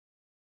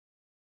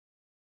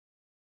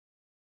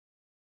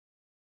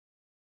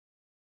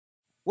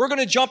We're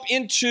going to jump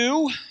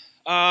into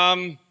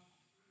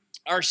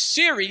our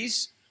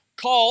series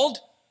called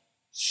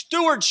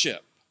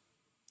Stewardship.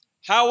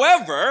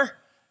 However,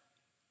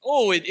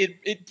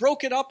 it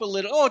broke it up a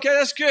little. Oh, okay,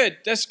 that's good.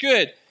 That's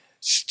good.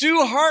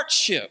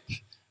 Stewardship.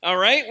 All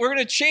right, we're going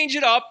to change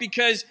it up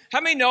because how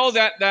many know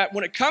that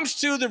when it comes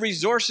to the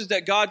resources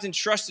that God's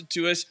entrusted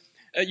to us,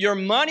 your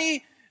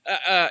money,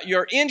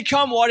 your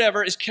income,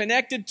 whatever, is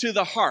connected to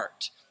the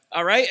heart.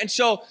 All right, and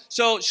so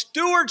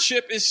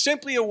stewardship is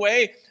simply a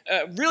way.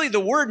 Really, the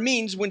word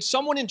means when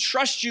someone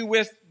entrusts you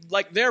with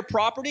like their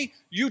property,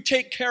 you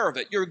take care of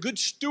it. You're good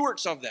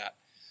stewards of that.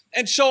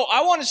 And so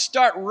I want to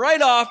start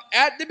right off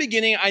at the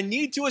beginning. I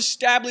need to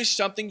establish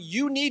something.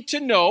 You need to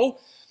know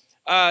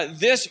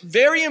this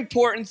very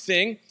important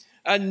thing.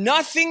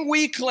 Nothing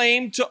we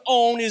claim to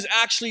own is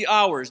actually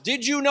ours.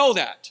 Did you know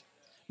that?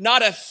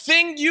 Not a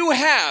thing you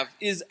have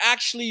is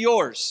actually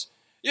yours.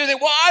 You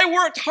think, well, I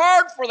worked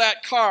hard for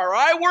that car.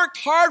 I worked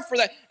hard for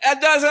that.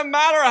 It doesn't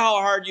matter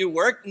how hard you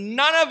worked.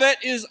 None of it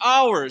is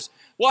ours.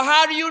 Well,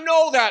 how do you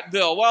know that,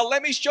 Bill? Well,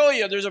 let me show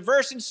you. There's a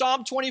verse in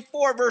Psalm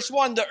 24, verse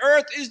 1. The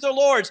earth is the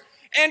Lord's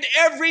and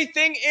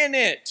everything in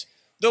it,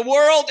 the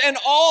world and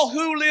all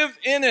who live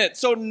in it.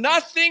 So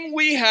nothing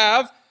we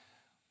have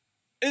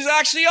is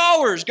actually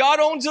ours. God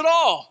owns it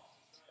all,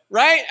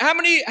 right? How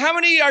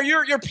many are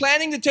you're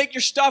planning to take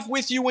your stuff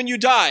with you when you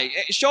die?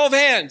 Show of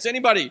hands,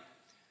 anybody?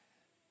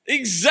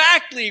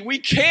 Exactly. We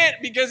can't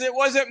because it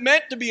wasn't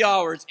meant to be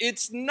ours.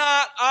 It's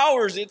not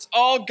ours. It's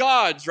all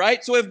God's,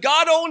 right? So if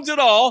God owns it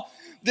all,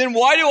 then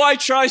why do I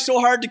try so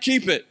hard to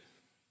keep it?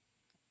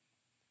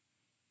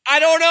 I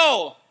don't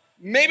know.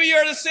 Maybe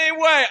you're the same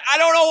way. I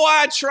don't know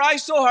why I try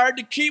so hard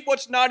to keep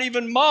what's not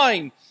even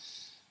mine.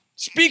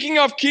 Speaking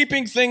of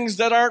keeping things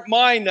that aren't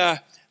mine,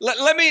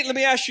 let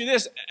me ask you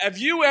this. Have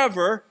you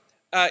ever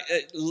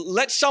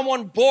let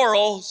someone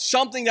borrow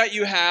something that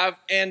you have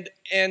and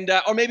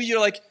or maybe you're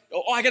like,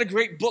 oh, I got a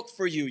great book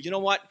for you. You know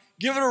what?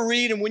 Give it a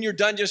read, and when you're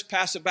done, just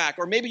pass it back.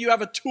 Or maybe you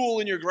have a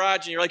tool in your garage,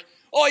 and you're like,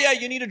 oh, yeah,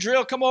 you need a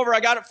drill. Come over. I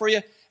got it for you.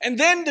 And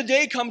then the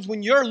day comes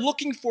when you're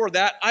looking for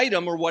that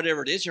item or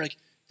whatever it is. You're like,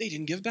 they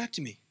didn't give it back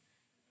to me.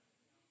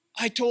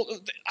 I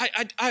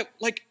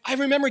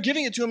remember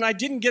giving it to them, and I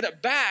didn't get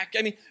it back.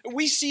 I mean,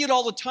 we see it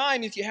all the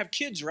time if you have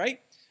kids,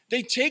 right?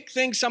 They take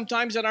things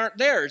sometimes that aren't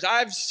theirs.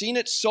 I've seen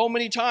it so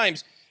many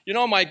times. You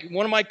know,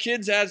 one of my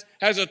kids has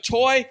a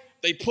toy.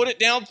 They put it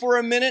down for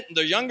a minute, and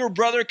their younger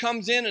brother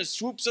comes in and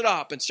swoops it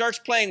up and starts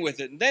playing with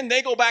it. And then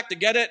they go back to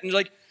get it, and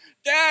like,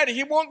 Dad,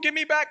 he won't give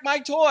me back my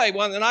toy.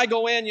 Well, then I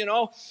go in,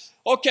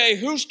 okay,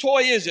 whose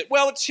toy is it?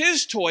 Well, it's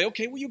his toy.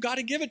 Okay, well, you got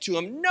to give it to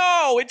him.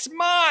 No, it's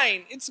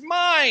mine. It's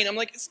mine. I'm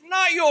like, it's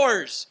not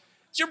yours.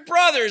 It's your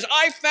brother's.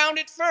 I found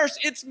it first.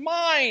 It's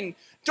mine.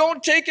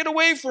 Don't take it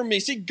away from me.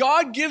 See,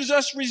 God gives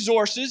us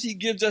resources. He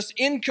gives us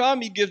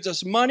income. He gives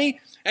us money.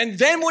 And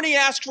then when he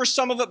asks for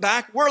some of it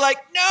back, we're like,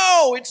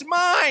 no, it's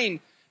mine.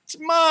 It's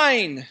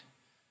mine.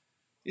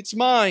 It's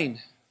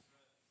mine.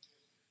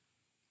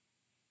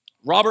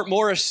 Robert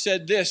Morris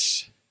said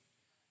this,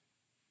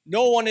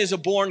 no one is a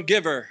born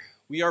giver.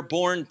 We are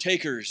born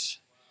takers.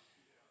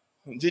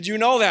 Did you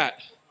know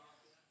that?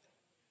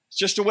 It's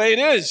just the way it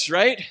is,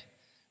 right?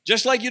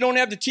 Just like you don't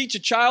have to teach a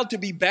child to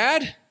be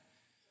bad,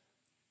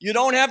 you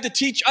don't have to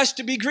teach us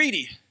to be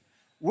greedy.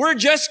 We're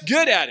just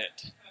good at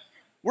it.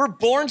 We're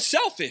born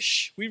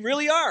selfish. We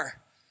really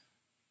are.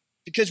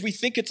 Because we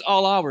think it's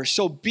all ours.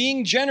 So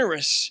being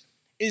generous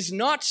is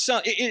not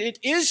it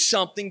is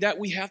something that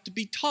we have to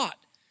be taught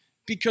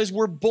because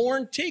we're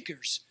born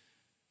takers.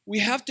 We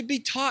have to be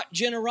taught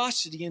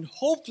generosity, and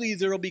hopefully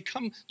there'll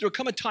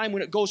come a time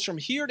when it goes from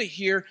here to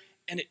here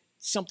and it's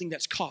something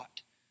that's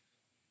caught.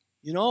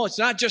 It's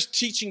not just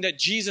teaching that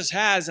Jesus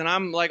has, and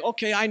I'm like,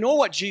 okay, I know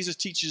what Jesus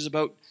teaches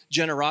about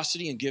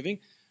generosity and giving,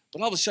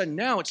 but all of a sudden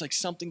now it's like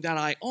something that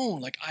I own.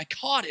 Like I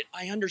caught it.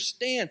 I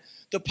understand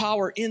the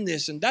power in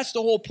this. And that's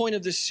the whole point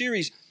of this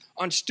series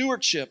on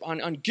stewardship,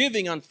 on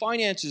giving, on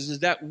finances, is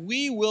that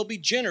we will be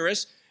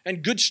generous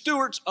and good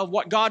stewards of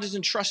what God has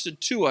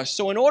entrusted to us.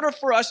 So in order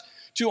for us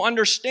to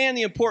understand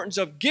the importance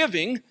of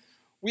giving,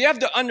 we have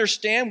to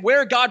understand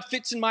where God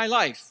fits in my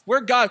life.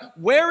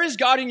 Where is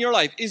God in your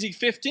life? Is he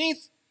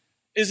 15th?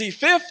 Is he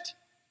 5th?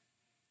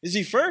 Is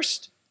he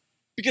 1st?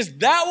 Because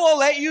that will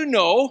let you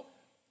know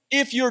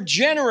if you're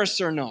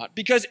generous or not.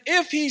 Because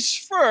if he's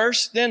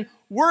first, then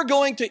we're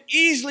going to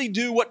easily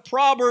do what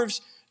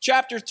Proverbs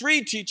chapter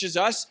 3 teaches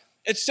us.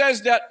 It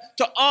says that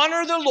to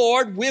honor the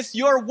Lord with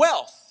your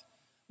wealth,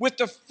 with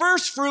the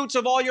first fruits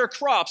of all your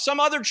crops. Some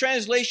other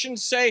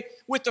translations say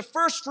with the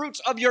first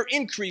fruits of your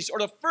increase or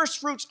the first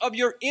fruits of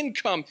your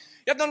income.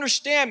 You have to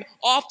understand,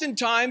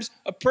 oftentimes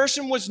a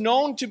person was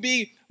known to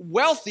be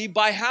wealthy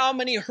by how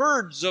many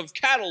herds of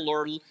cattle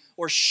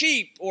or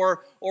sheep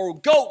or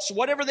goats,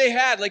 whatever they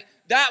had. Like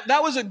that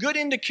was a good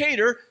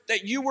indicator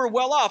that you were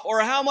well off,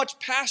 or how much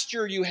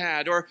pasture you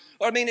had, or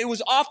it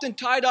was often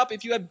tied up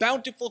if you had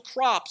bountiful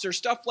crops or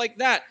stuff like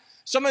that.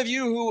 Some of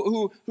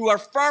you who are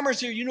farmers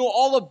here, you know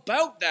all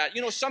about that.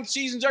 You know, some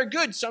seasons are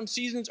good, some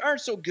seasons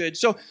aren't so good.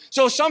 So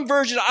some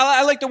versions,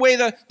 I like the way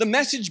the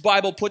Message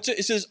Bible puts it.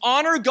 It says,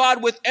 honor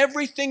God with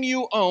everything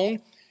you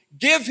own.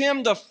 Give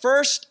him the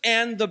first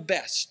and the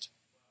best.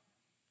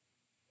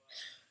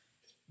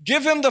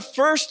 Give him the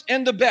first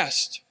and the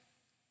best.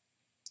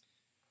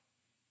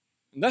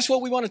 And that's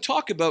what we want to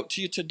talk about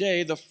to you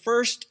today, the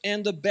first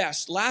and the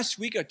best. Last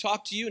week I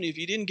talked to you, and if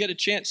you didn't get a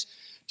chance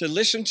to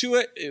listen to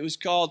it, it was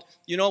called,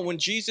 you know, when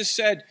Jesus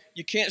said,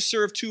 you can't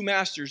serve two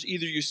masters.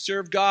 Either you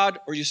serve God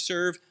or you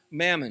serve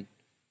mammon.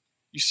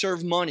 You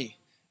serve money.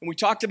 And we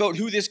talked about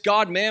who this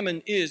God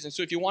mammon is. And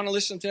so if you want to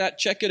listen to that,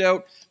 check it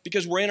out,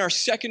 because we're in our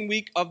second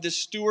week of this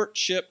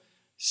stewardship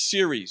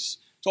series.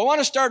 So I want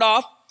to start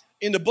off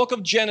in the book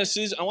of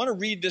Genesis. I want to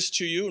read this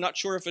to you. I'm not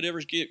sure if it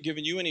ever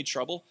given you any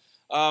trouble.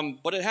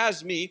 But it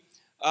has me.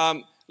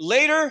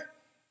 Later,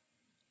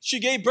 she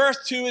gave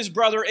birth to his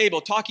brother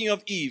Abel. Talking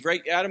of Eve,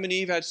 right? Adam and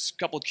Eve had a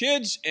couple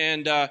kids,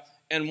 and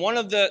one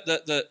of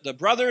the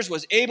brothers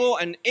was Abel,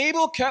 and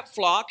Abel kept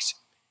flocks,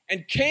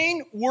 and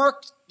Cain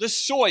worked the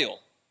soil.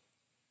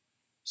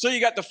 So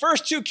you got the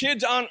first two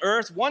kids on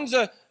earth. One's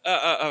a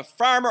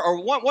farmer, or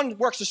one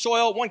works the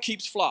soil, one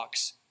keeps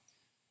flocks.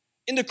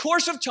 In the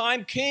course of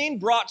time, Cain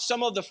brought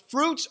some of the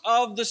fruits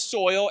of the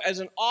soil as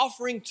an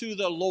offering to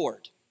the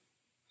Lord.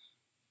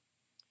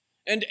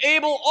 And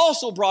Abel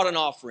also brought an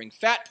offering,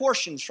 fat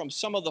portions from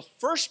some of the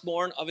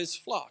firstborn of his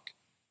flock.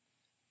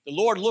 The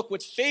Lord looked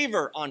with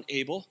favor on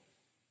Abel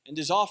and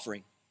his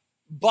offering.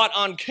 But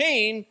on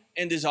Cain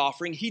and his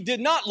offering, he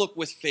did not look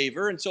with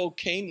favor, and so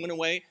Cain went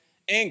away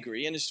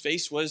angry, and his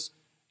face was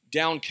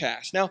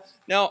downcast. Now,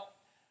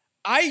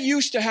 I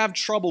used to have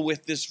trouble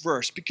with this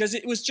verse because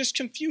it was just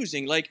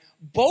confusing. Like,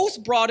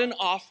 both brought an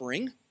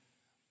offering.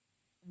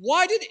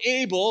 Why did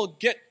Abel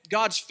get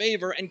God's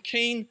favor and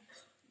Cain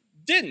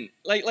didn't?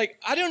 Like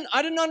I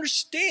didn't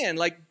understand.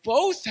 Like,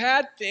 both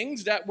had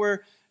things that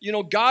were, you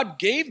know, God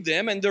gave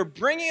them, and they're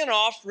bringing an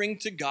offering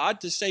to God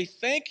to say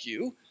thank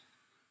you.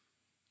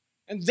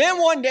 And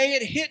then one day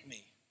it hit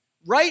me.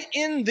 Right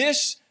in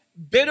this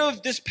bit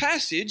of this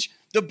passage,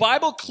 the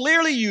Bible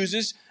clearly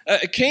uses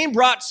Cain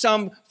brought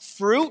some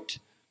fruit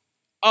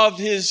of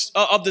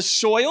the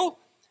soil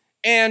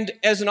and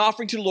as an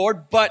offering to the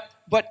Lord, but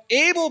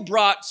Abel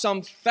brought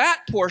some fat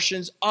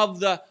portions of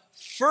the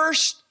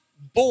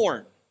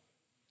firstborn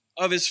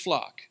of his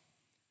flock.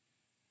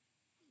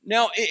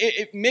 Now,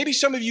 maybe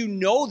some of you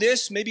know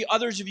this, maybe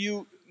others of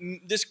you,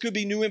 this could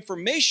be new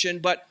information,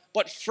 but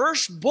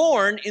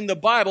firstborn in the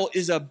Bible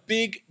is a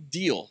big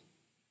deal.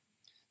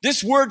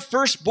 This word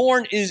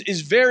firstborn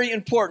is very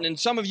important, and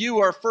some of you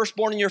are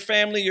firstborn in your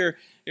family. You're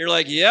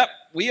like, yep,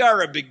 we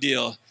are a big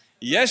deal.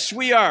 Yes,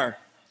 we are.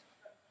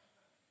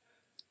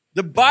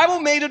 The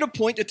Bible made it a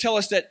point to tell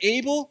us that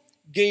Abel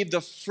gave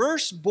the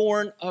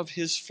firstborn of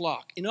his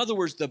flock. In other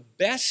words, the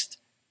best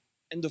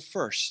and the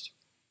first.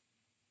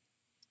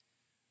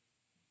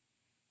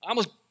 I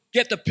almost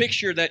get the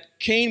picture that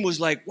Cain was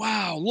like,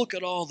 wow, look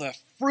at all the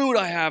fruit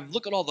I have.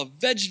 Look at all the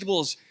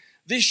vegetables.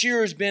 This year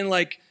has been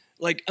like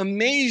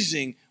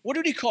amazing. What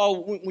do you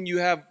call when you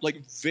have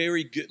like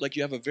very good, like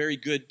you have a very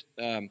good,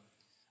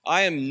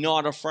 I am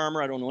not a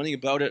farmer. I don't know anything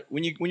about it.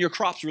 When your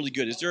crop's really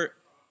good, is there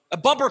a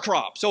bumper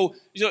crop? So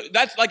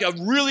that's like a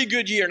really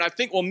good year. And I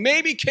think, well,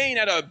 maybe Cain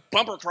had a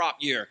bumper crop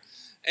year.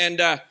 And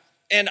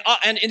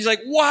he's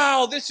like,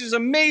 wow, this is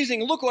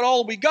amazing. Look what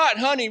all we got,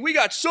 honey. We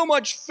got so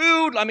much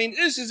food. I mean,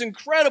 this is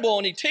incredible.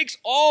 And he takes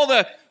all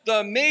the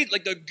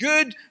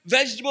good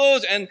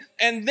vegetables, and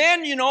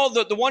then, you know,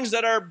 the ones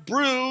that are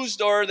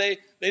bruised or they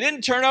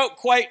didn't turn out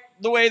quite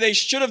the way they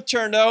should have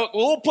turned out,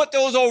 we'll put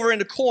those over in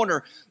the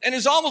corner. And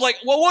it's almost like,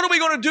 well, what are we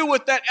going to do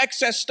with that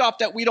excess stuff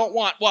that we don't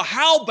want? Well,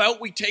 how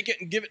about we take it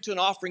and give it to an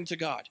offering to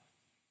God?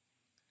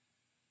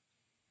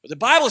 But the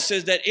Bible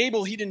says that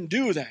Abel, he didn't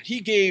do that.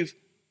 He gave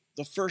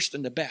the first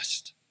and the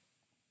best.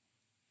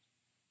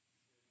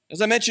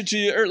 As I mentioned to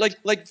you,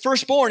 like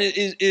firstborn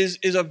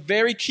is a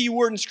very key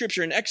word in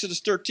Scripture. In Exodus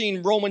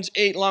 13, Romans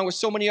 8, along with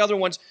so many other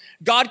ones,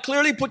 God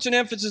clearly puts an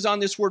emphasis on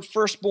this word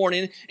firstborn.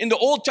 In the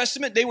Old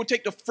Testament, they would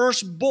take the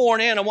firstborn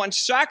animal and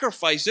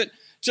sacrifice it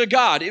to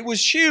God. It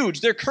was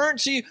huge. Their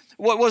currency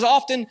was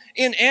often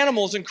in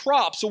animals and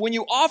crops. So when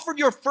you offered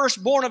your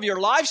firstborn of your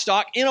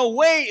livestock, in a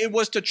way, it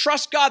was to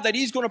trust God that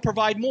He's going to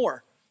provide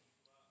more.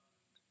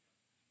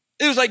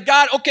 It was like,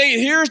 God, okay,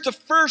 here's the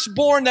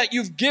firstborn that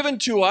you've given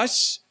to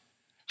us.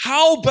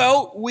 How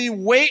about we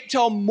wait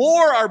till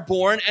more are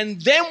born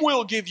and then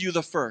we'll give you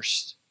the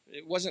first?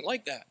 It wasn't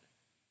like that.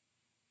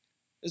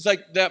 It's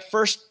like that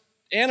first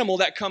animal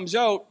that comes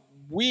out,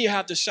 we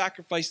have to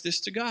sacrifice this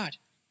to God,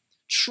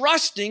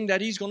 trusting that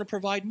He's going to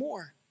provide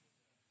more.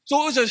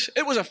 So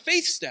it was a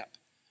faith step.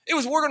 It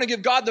was, we're going to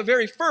give God the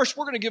very first.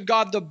 We're going to give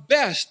God the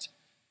best.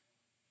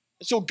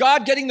 So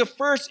God getting the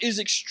first is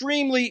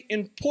extremely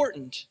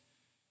important.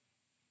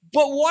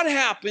 But what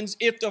happens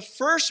if the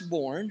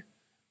firstborn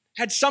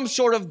had some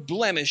sort of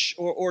blemish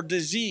or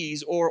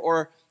disease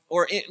or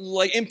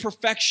like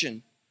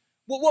imperfection?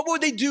 what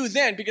would they do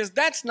then? Because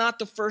that's not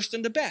the first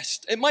and the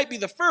best. It might be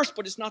the first,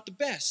 but it's not the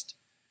best.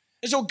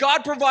 And so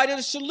God provided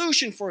a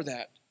solution for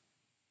that.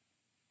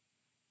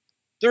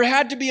 There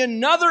had to be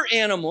another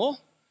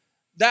animal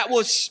that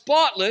was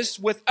spotless,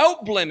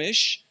 without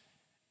blemish,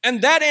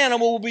 and that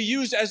animal will be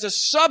used as a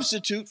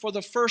substitute for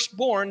the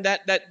firstborn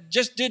that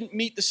just didn't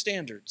meet the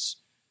standards.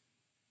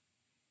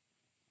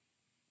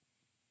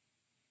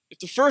 If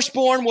the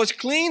firstborn was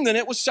clean, then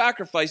it was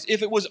sacrificed.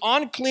 If it was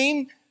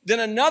unclean, then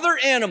another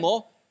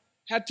animal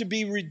had to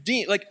be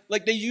redeemed.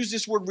 Like they use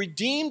this word,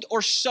 redeemed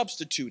or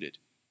substituted.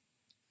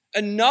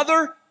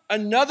 Another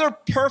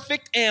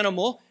perfect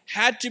animal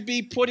had to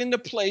be put into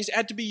place,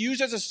 had to be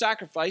used as a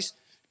sacrifice,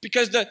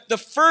 because the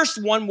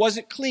first one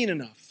wasn't clean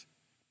enough.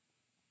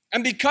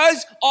 And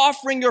because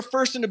offering your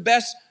first and the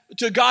best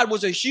to God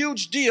was a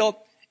huge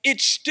deal, it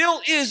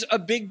still is a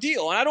big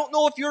deal. And I don't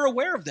know if you're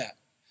aware of that.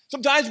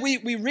 Sometimes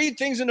we read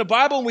things in the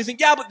Bible and we think,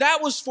 yeah, but that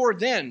was for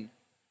then.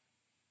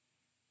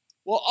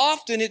 Well,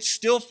 often it's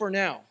still for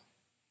now.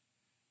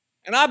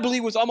 And I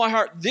believe with all my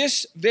heart,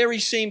 this very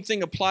same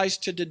thing applies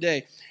to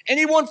today.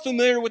 Anyone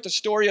familiar with the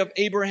story of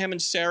Abraham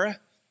and Sarah?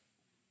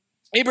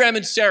 Abraham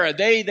and Sarah,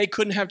 they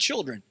couldn't have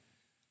children.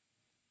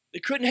 They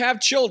couldn't have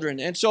children.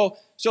 And so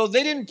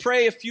they didn't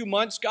pray a few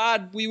months,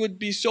 God, we would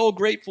be so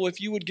grateful if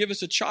you would give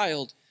us a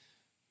child.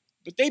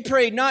 But they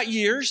prayed not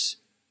years,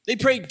 they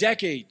prayed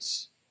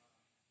decades.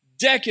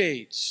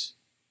 Decades.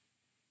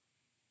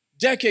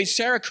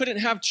 Sarah couldn't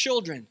have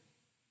children.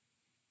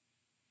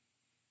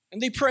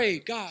 And they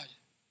prayed, God,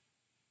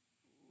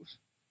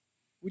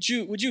 would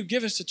you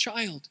give us a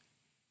child?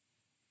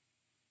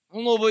 I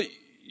don't know about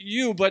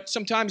you, but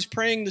sometimes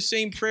praying the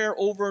same prayer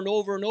over and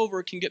over and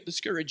over can get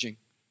discouraging.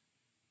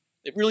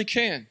 It really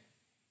can.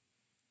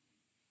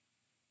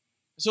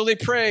 So they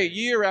pray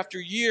year after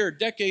year,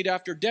 decade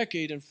after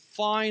decade, and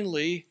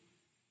finally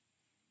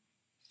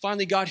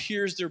God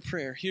hears their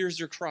prayer, hears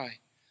their cry.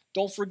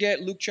 Don't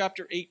forget Luke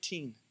chapter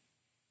 18. It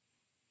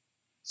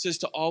says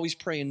to always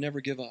pray and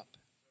never give up.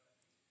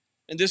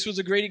 And this was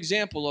a great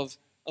example of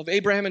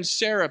Abraham and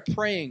Sarah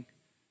praying.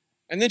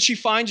 And then she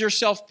finds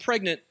herself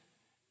pregnant.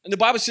 And the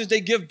Bible says they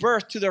give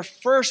birth to their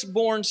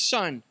firstborn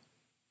son.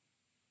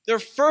 Their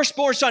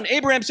firstborn son.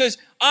 Abraham says,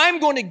 I'm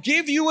going to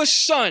give you a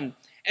son.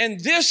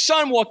 And this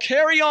son will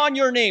carry on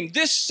your name.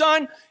 This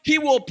son, he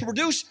will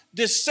produce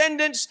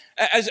descendants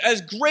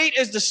as great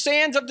as the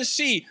sands of the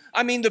sea.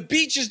 I mean, the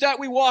beaches that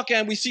we walk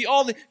on, we see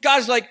all the...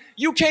 God's like,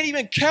 you can't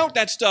even count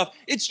that stuff.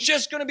 It's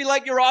just going to be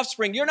like your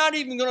offspring. You're not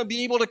even going to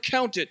be able to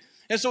count it.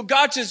 And so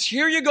God says,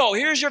 here you go.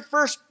 Here's your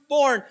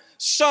firstborn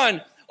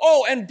son.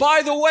 Oh, and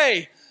by the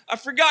way, I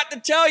forgot to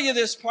tell you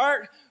this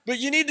part, but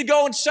you need to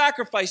go and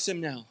sacrifice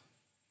him now.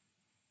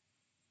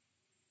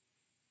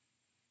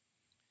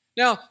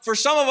 Now, for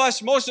some of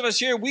us, most of us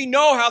here, we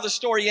know how the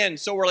story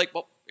ends. So we're like,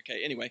 well,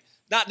 okay, anyway,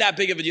 not that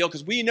big of a deal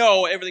because we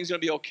know everything's going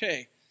to be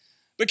okay.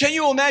 But can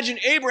you imagine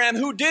Abraham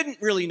who didn't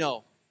really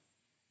know?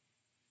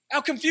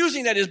 How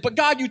confusing that is. But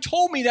God, you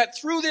told me that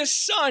through this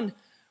son,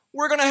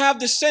 we're going to have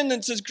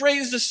descendants as great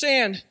as the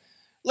sand.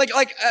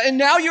 And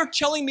now you're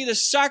telling me to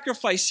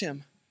sacrifice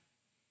him.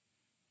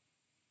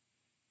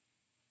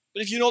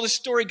 But if you know the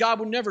story, God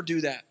would never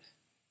do that.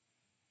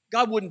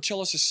 God wouldn't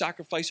tell us to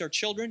sacrifice our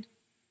children.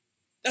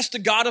 That's the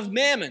god of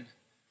Mammon.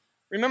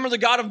 Remember the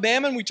god of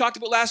Mammon we talked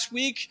about last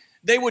week?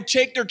 They would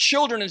take their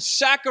children and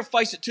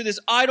sacrifice it to this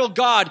idol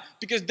god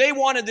because they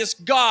wanted this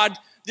god,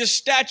 this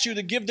statue,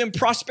 to give them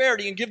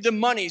prosperity and give them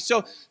money.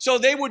 So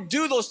they would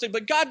do those things,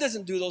 but God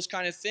doesn't do those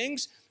kind of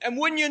things. And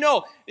wouldn't you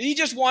know,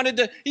 there's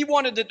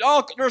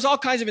all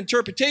kinds of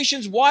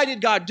interpretations. Why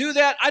did God do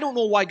that? I don't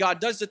know why God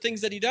does the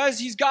things that he does.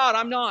 He's God,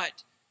 I'm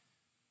not.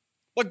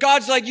 But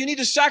God's like, you need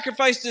to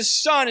sacrifice this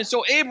son. And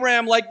so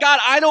Abraham, like, God,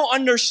 I don't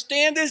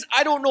understand this.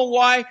 I don't know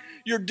why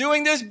you're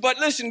doing this. But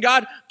listen,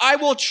 God, I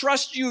will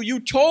trust you. You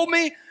told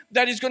me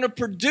that he's going to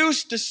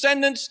produce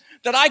descendants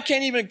that I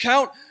can't even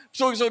count.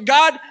 So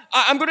God,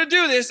 I'm going to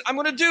do this. I'm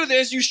going to do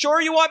this. You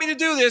sure you want me to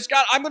do this?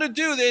 God, I'm going to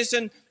do this.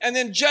 And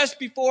then just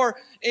before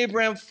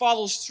Abraham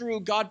follows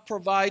through, God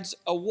provides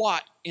a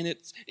what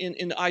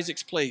in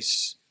Isaac's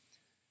place?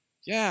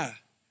 Yeah,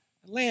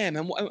 a lamb.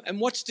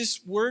 And what's this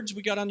words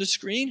we got on the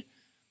screen?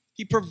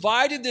 He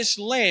provided this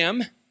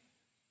lamb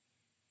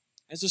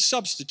as a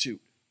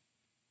substitute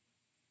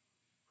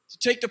to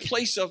take the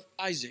place of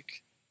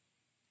Isaac.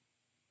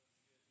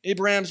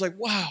 Abraham's like,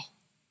 wow,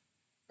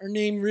 our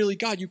name really,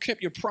 God, you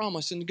kept your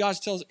promise. And God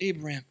tells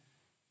Abraham,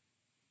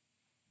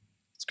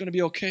 it's going to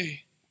be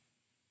okay.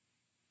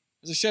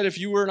 As I said, if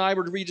you and I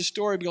were to read the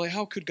story, I'd be like,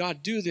 how could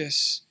God do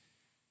this?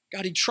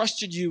 God, he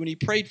trusted you and he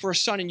prayed for a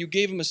son and you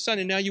gave him a son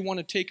and now you want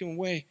to take him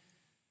away.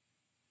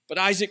 But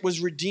Isaac was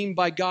redeemed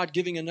by God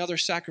giving another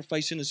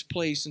sacrifice in his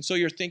place. And so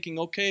you're thinking,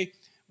 okay,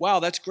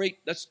 wow, that's great.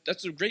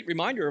 That's a great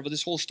reminder of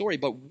this whole story.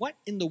 But what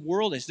in the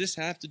world does this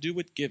have to do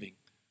with giving?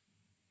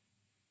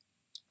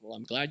 Well,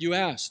 I'm glad you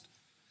asked.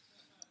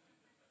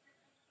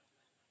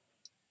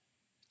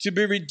 To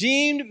be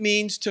redeemed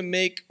means to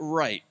make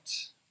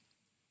right.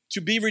 To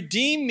be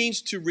redeemed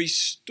means to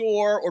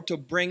restore or to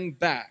bring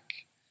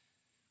back.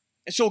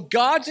 And so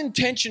God's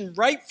intention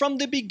right from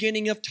the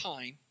beginning of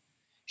time,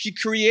 he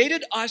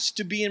created us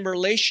to be in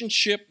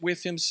relationship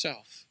with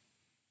himself.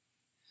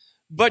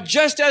 But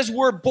just as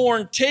we're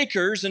born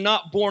takers and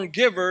not born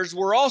givers,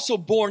 we're also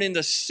born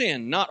into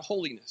sin, not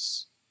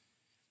holiness.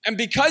 And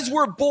because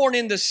we're born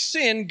into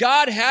sin,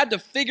 God had to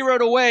figure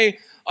out a way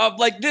of,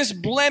 like, this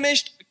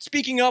blemished,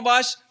 speaking of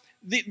us,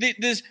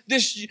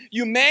 this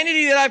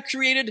humanity that I've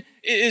created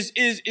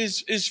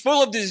is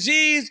full of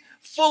disease,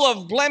 full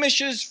of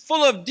blemishes,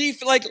 full of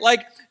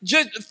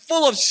just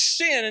full of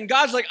sin. And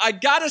God's like, I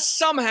gotta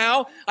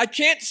somehow, I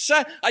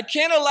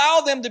can't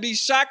allow them to be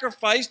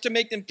sacrificed to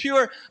make them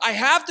pure. I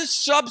have to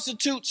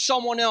substitute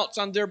someone else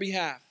on their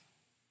behalf.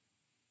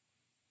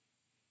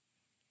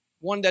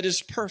 One that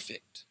is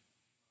perfect.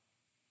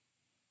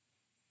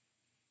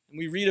 And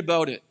we read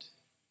about it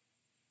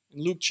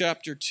in Luke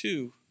chapter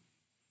 2.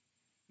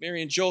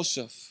 Mary and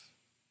Joseph,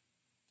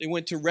 they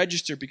went to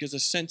register because a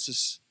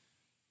census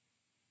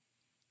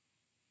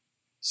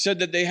said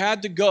that they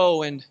had to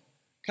go and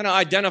kind of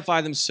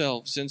identify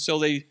themselves. And so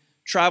they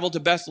traveled to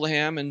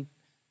Bethlehem, and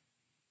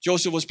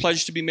Joseph was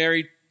pledged to be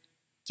married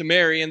to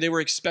Mary, and they were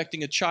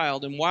expecting a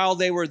child. And while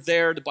they were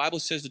there, the Bible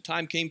says the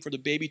time came for the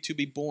baby to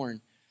be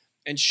born.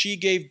 And she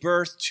gave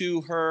birth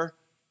to her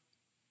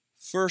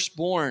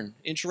firstborn.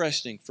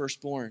 Interesting,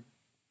 firstborn.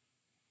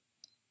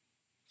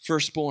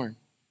 Firstborn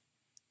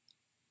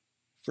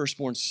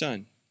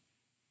son.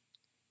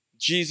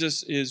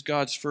 Jesus is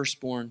God's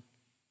firstborn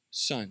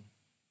son.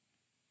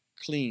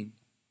 Clean,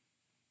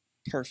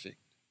 perfect,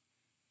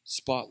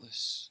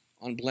 spotless,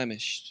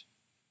 unblemished.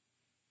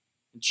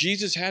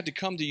 Jesus had to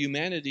come to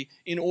humanity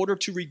in order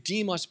to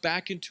redeem us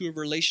back into a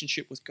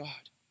relationship with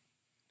God.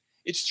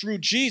 It's through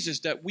Jesus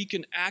that we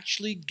can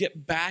actually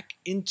get back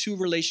into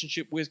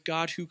relationship with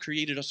God who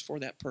created us for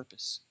that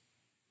purpose.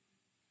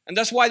 And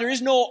that's why there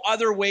is no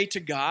other way to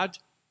God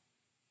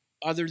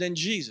other than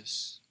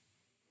Jesus.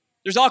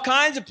 There's all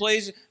kinds of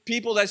places,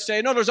 people that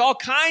say, no, there's all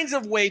kinds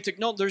of ways to,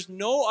 no, there's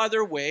no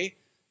other way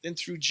than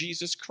through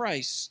Jesus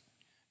Christ,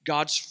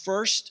 God's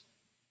first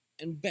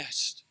and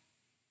best.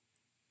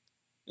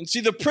 And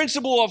see, the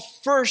principle of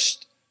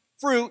first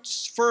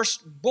fruits,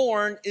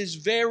 firstborn, is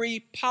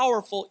very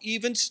powerful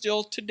even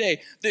still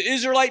today. The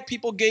Israelite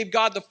people gave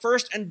God the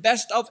first and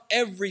best of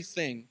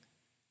everything.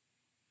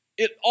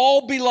 It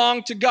all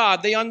belonged to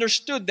God. They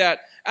understood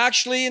that.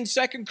 Actually, in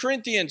 2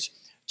 Corinthians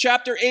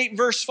chapter 8,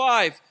 verse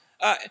 5,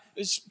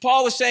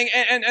 Paul was saying,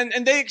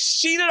 and they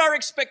exceeded our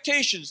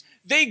expectations.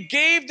 They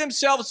gave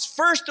themselves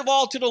first of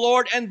all to the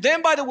Lord, and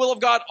then by the will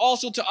of God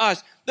also to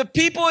us. The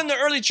people in the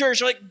early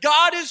church are like,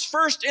 God is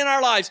first in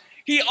our lives.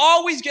 He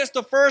always gets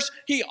the first.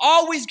 He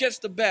always gets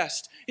the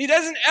best. He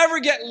doesn't ever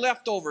get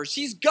leftovers.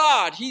 He's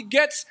God. He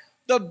gets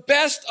the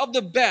best of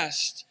the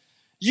best.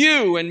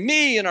 You and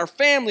me and our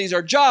families,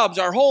 our jobs,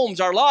 our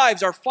homes, our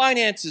lives, our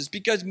finances,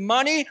 because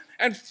money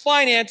and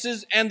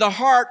finances and the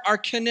heart are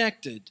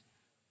connected.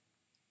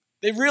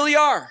 They really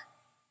are.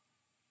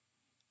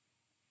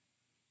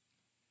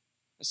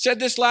 I said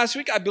this last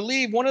week. I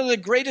believe one of the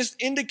greatest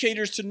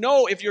indicators to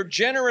know if you're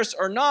generous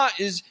or not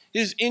is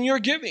in your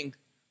giving.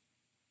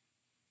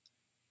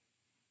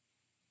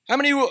 How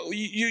many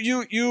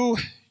you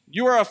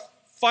are a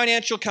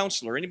financial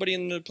counselor? Anybody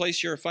in the place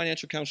here a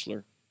financial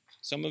counselor?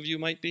 Some of you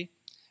might be.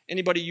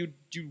 Anybody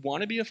do you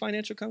want to be a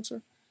financial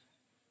counselor?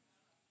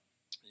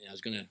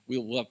 Yeah,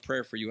 we'll have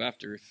prayer for you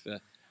after if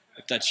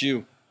that's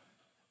you.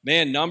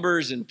 Man,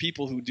 numbers and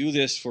people who do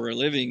this for a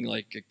living,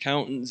 like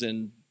accountants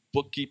and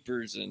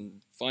bookkeepers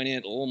and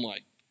finance, oh my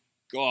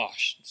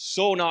gosh,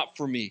 so not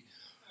for me.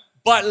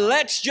 But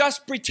let's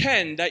just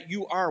pretend that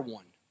you are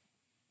one.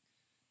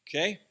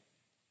 Okay?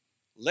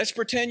 Let's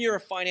pretend you're a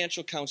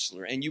financial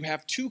counselor and you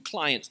have 2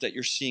 clients that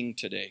you're seeing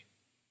today.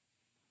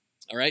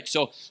 All right?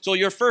 So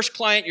your first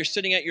client, you're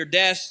sitting at your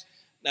desk,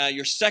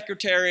 your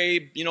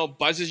secretary,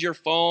 buzzes your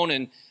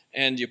phone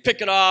and you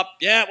pick it up.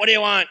 Yeah, what do you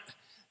want?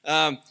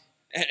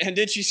 And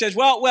then she says,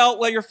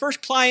 well, your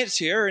first client's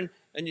here,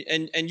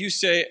 and you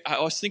say, I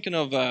was thinking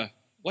of I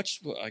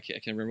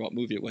can't remember what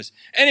movie it was.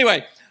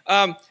 Anyway,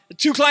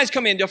 2 clients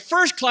come in. The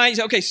first client, you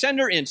say, okay, send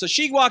her in. So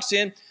she walks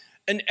in,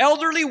 an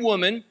elderly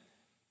woman,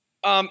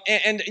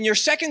 and your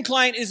second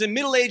client is a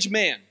middle-aged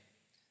man.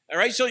 All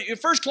right, so your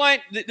first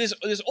client,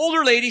 this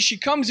older lady, she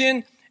comes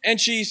in and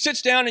she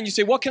sits down, and you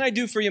say, what can I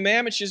do for you,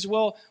 ma'am? And she says,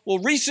 well,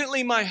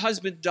 recently my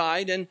husband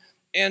died, and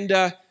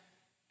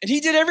he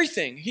did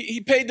everything.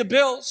 He paid the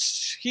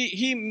bills.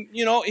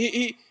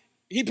 He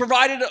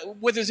provided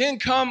with his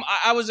income.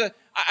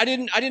 I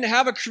didn't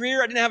have a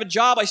career. I didn't have a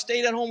job. I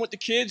stayed at home with the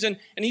kids, and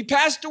he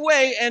passed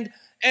away. And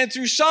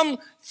through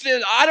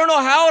I don't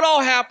know how it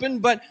all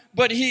happened,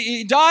 but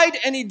he died,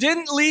 and he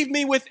didn't leave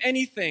me with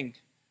anything.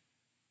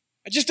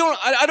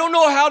 I don't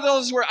know how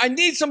those work. I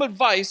need some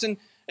advice. And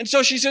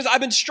so she says,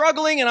 I've been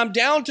struggling, and I'm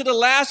down to the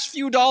last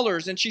few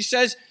dollars. And she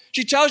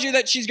tells you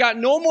that she's got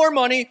no more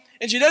money,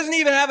 and she doesn't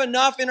even have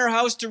enough in her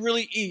house to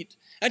really eat.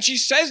 And she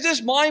says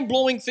this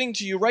mind-blowing thing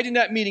to you right in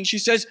that meeting. She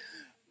says,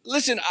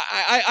 listen,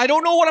 I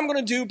don't know what I'm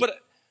going to do,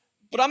 but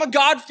I'm a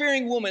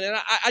God-fearing woman, and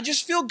I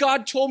just feel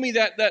God told me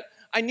that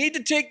I need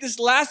to take this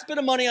last bit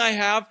of money I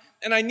have,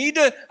 and I need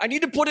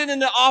to put it in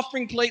the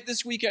offering plate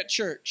this week at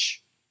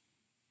church.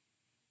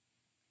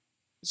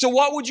 So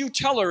what would you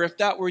tell her if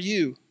that were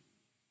you?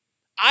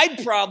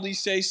 I'd probably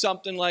say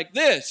something like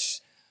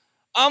this.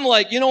 I'm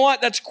like, you know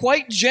what? That's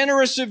quite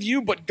generous of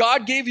you, but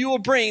God gave you a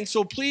brain,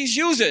 so please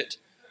use it.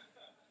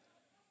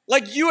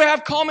 Like, you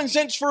have common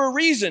sense for a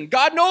reason.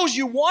 God knows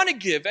you want to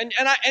give, and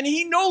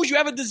he knows you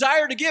have a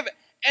desire to give.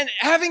 And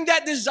having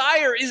that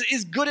desire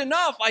is good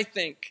enough, I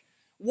think.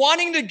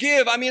 Wanting to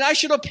give, I mean, I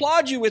should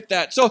applaud you with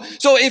that. So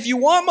if you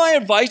want my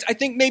advice, I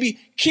think maybe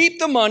keep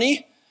the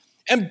money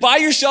and buy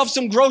yourself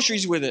some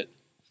groceries with it.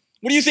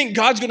 What do you think?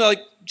 God's going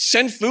to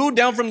send food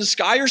down from the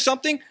sky or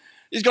something?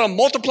 He's going to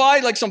multiply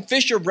like some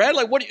fish or bread?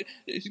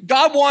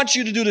 God wants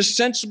you to do the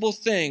sensible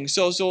thing.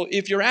 So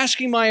if you're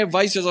asking my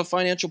advice as a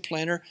financial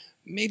planner,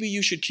 maybe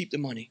you should keep the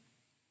money.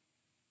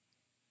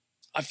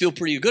 I feel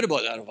pretty good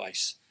about that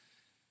advice.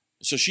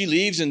 So she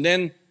leaves, and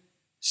then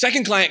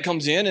second client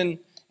comes in, and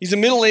he's a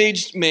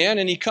middle-aged man,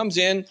 and he comes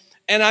in,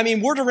 and I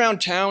mean, word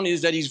around town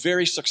is that he's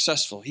very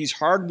successful. He's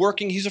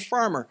hardworking. He's a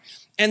farmer.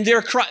 And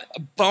they're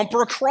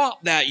bumper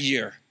crop that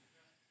year.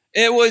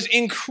 It was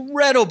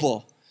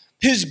incredible.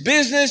 His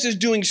business is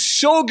doing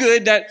so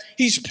good that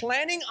he's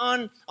planning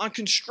on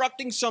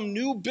constructing some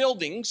new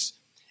buildings,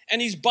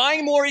 and he's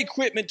buying more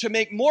equipment to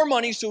make more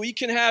money so he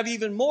can have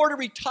even more to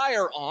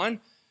retire on.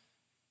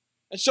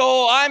 And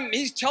so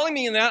he's telling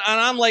me that, and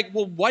I'm like,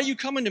 well, why are you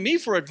coming to me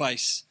for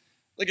advice?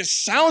 Like, it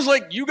sounds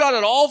like you got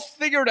it all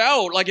figured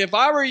out. Like, if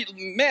I were,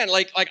 man,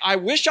 like I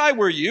wish I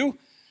were you.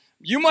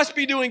 You must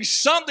be doing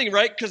something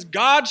right, because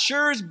God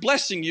sure is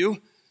blessing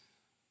you.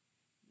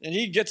 And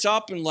he gets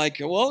up and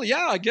like, well,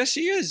 yeah, I guess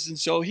he is. And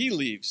so he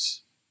leaves.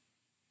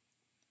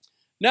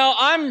 Now,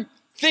 I'm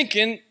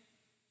thinking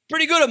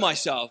pretty good of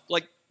myself.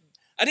 Like,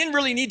 I didn't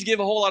really need to give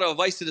a whole lot of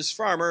advice to this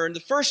farmer. And the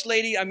first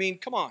lady, I mean,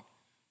 come on.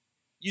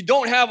 You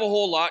don't have a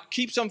whole lot.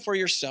 Keep some for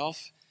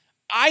yourself.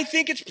 I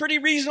think it's pretty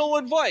reasonable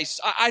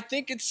advice. I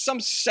think it's some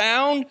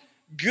sound,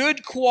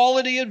 good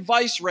quality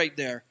advice right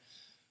there.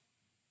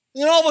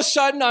 And then all of a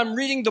sudden, I'm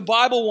reading the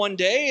Bible one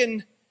day,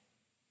 and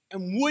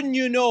wouldn't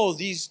you know,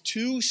 these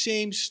two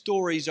same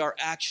stories are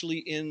actually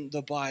in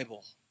the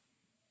Bible.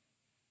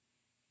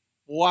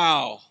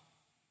 Wow.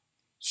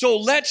 So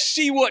let's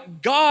see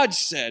what God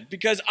said,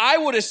 because I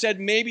would have said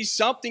maybe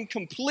something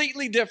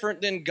completely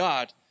different than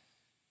God.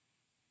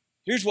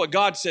 Here's what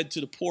God said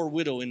to the poor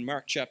widow in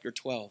Mark chapter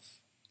 12,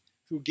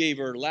 who gave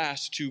her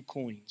last 2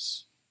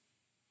 coins.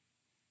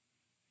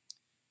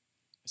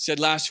 I said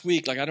last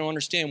week, I don't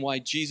understand why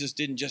Jesus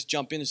didn't just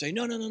jump in and say,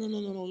 no,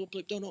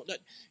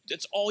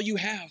 that's all you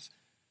have.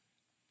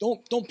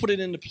 Don't put it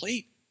in the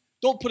plate.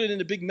 Don't put it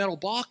in a big metal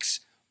box.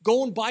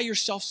 Go and buy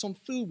yourself some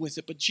food with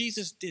it. But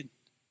Jesus didn't.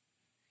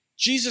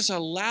 Jesus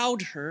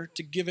allowed her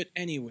to give it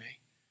anyway.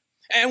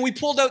 And we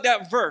pulled out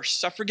that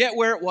verse. I forget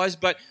where it was,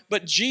 but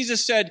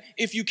Jesus said,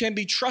 if you can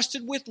be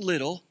trusted with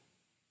little,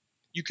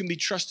 you can be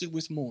trusted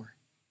with more.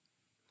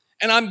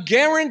 And I'm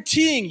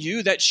guaranteeing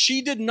you that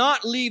she did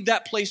not leave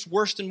that place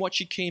worse than what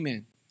she came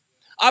in.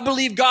 I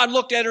believe God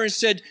looked at her and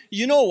said,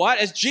 you know what?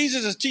 As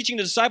Jesus is teaching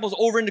the disciples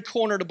over in the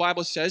corner, the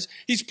Bible says,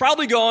 he's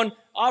probably going,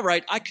 all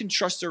right, I can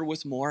trust her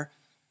with more.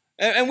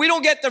 And we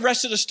don't get the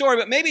rest of the story,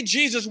 but maybe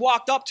Jesus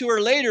walked up to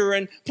her later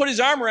and put his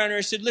arm around her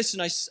and said,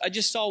 listen, I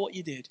just saw what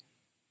you did.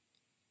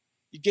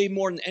 You gave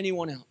more than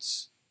anyone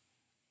else.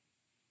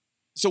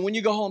 So when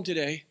you go home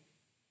today,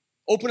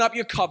 open up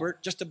your cupboard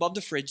just above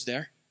the fridge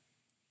there,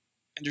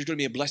 and there's going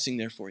to be a blessing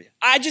there for you.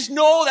 I just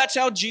know that's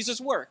how Jesus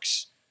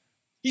works.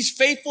 He's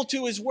faithful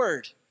to his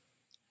word.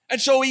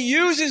 And so he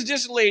uses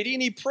this lady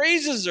and he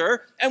praises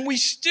her, and we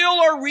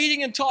still are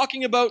reading and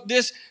talking about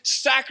this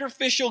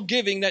sacrificial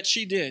giving that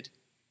she did.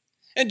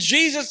 And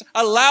Jesus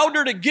allowed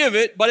her to give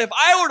it, but if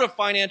I were the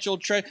financial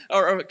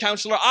or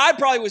counselor, I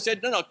probably would have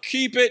said, no,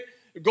 keep it.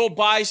 Go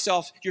buy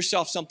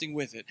yourself something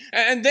with it.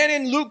 And then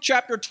in Luke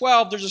chapter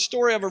 12, there's a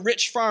story of a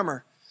rich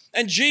farmer.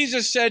 And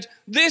Jesus said,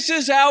 this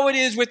is how it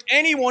is with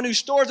anyone who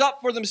stores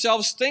up for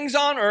themselves things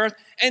on earth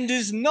and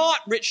is not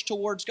rich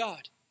towards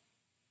God.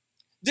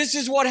 This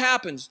is what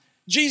happens.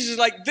 Jesus is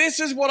like, this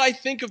is what I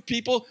think of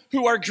people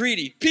who are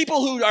greedy.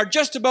 People who are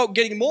just about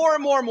getting more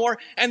and more and more,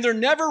 and they're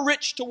never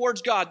rich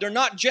towards God. They're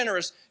not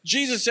generous.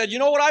 Jesus said, you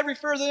know what I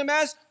refer to them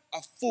as?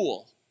 A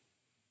fool.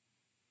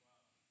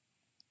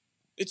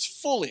 It's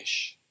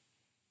foolish.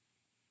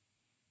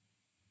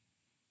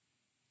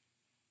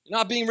 You're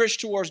not being rich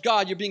towards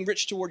God, you're being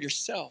rich toward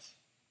yourself.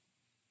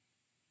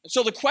 And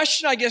so the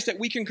question, I guess, that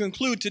we can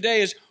conclude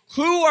today is,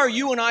 who are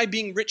you and I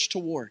being rich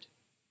toward?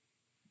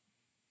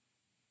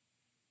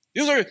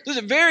 These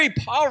are very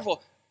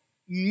powerful,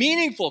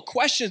 meaningful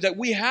questions that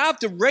we have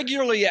to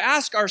regularly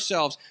ask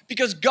ourselves,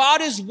 because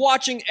God is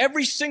watching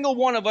every single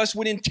one of us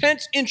with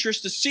intense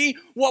interest to see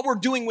what we're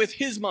doing with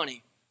his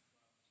money.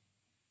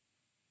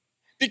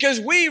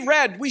 Because we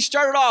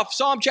started off,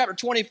 Psalm chapter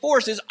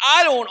 24 says,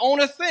 I don't own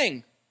a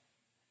thing.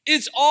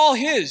 It's all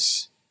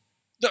his.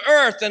 The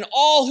earth and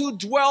all who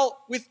dwell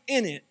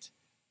within it.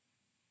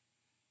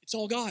 It's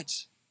all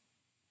God's.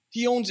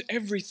 He owns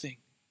everything.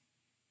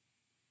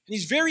 And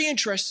he's very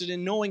interested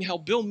in knowing how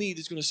Bill Meade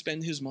is going to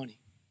spend his money.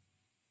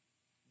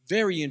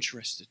 Very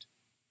interested.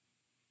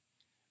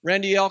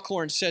 Randy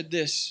Alcorn said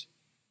this: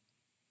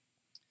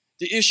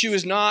 the issue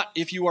is not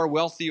if you are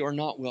wealthy or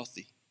not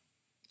wealthy.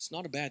 It's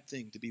not a bad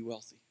thing to be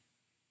wealthy.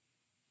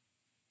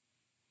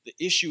 The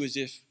issue is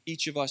if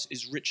each of us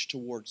is rich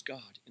towards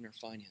God in our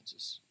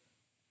finances.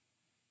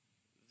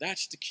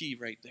 That's the key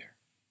right there.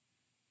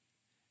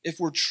 If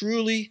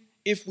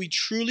we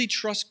truly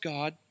trust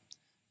God,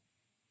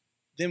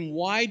 then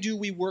why do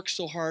we work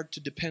so hard to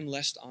depend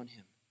less on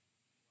him?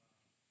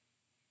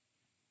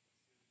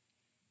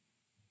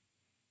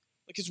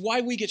 Like, it's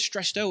why we get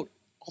stressed out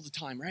all the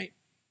time, right?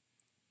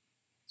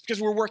 It's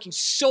because we're working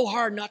so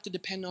hard not to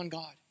depend on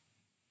God.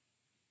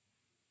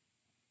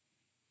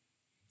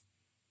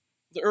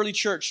 The early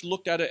church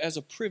looked at it as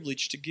a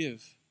privilege to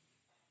give.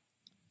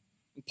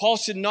 And Paul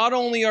said, not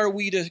only are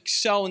we to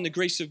excel in the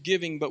grace of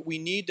giving, but we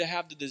need to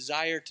have the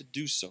desire to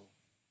do so.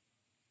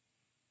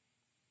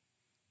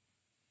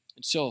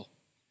 And so,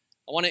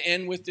 I want to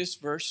end with this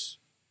verse.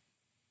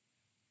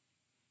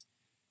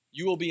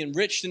 You will be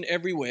enriched in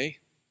every way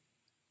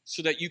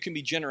so that you can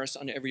be generous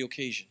on every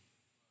occasion.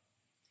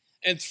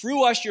 And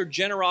through us, your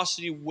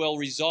generosity will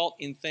result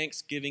in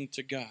thanksgiving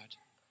to God.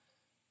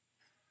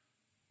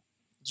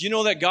 Do you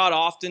know that God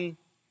often,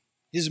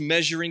 his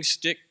measuring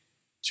stick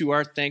to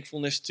our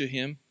thankfulness to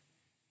him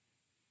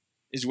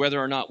is whether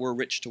or not we're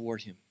rich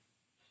toward him?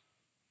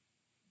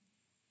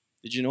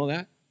 Did you know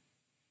that?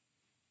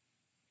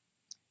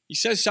 He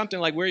says something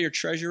like, where your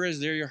treasure is,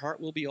 there your heart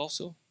will be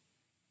also.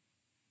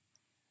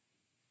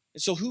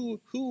 And so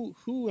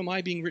who am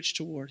I being rich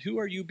toward? Who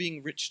are you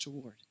being rich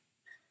toward?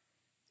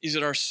 Is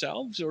it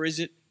ourselves, or is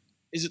it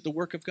the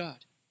work of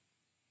God?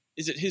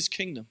 Is it his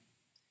kingdom?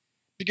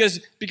 Because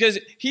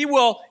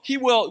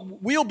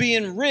we'll be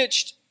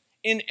enriched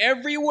in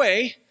every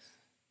way,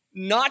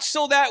 not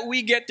so that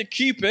we get to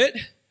keep it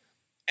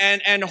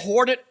and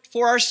hoard it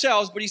for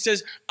ourselves, but he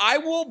says, I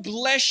will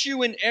bless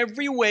you in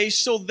every way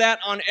so that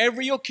on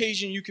every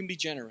occasion you can be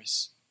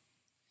generous.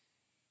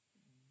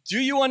 Do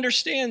you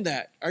understand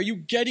that? Are you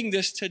getting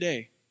this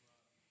today?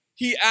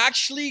 He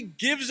actually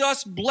gives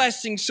us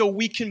blessings so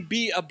we can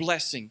be a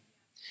blessing.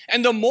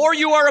 And the more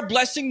you are a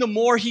blessing, the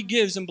more he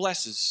gives and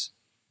blesses.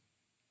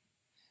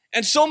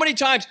 And so many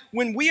times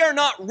when we are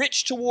not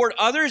rich toward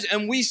others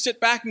and we sit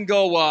back and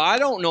go, well, I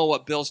don't know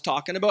what Bill's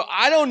talking about.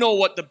 I don't know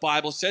what the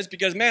Bible says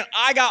because, man,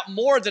 I got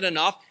more than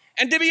enough.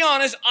 And to be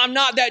honest, I'm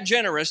not that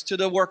generous to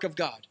the work of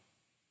God.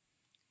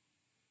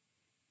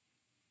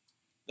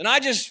 And I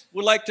just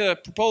would like to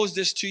propose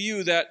this to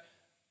you that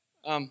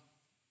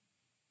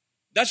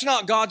that's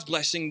not God's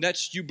blessing,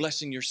 that's you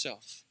blessing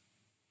yourself.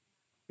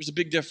 There's a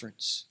big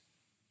difference.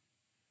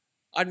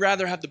 I'd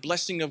rather have the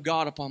blessing of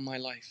God upon my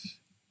life,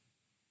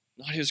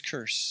 not his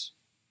curse.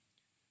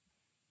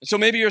 And so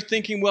maybe you're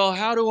thinking, well,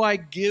 how do I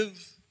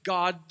give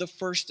God the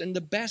first and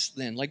the best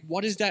then? Like,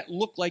 what does that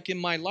look like in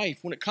my life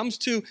when it comes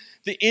to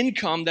the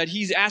income that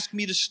he's asked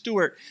me to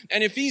steward?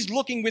 And if he's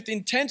looking with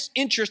intense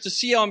interest to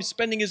see how I'm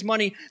spending his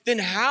money, then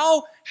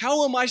how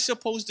am I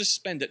supposed to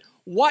spend it?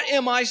 What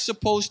am I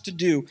supposed to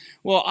do?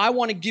 Well, I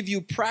want to give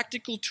you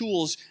practical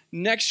tools.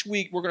 Next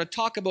week, we're going to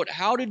talk about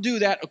how to do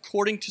that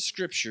according to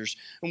scriptures.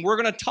 And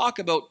we're going to talk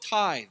about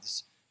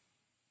tithes.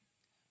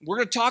 We're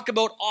going to talk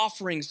about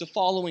offerings the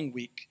following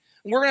week.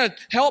 And we're going to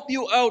help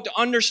you out to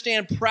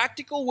understand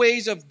practical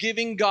ways of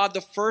giving God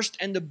the first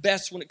and the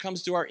best when it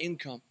comes to our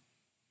income.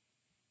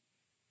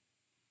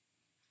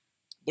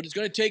 But it's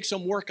going to take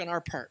some work on our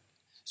part.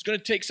 It's going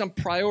to take some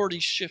priority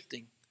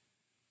shifting.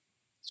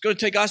 It's going to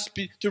take us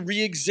to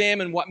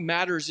re-examine what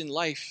matters in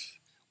life,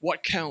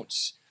 what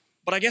counts.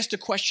 But I guess the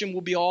question it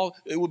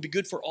would be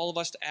good for all of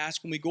us to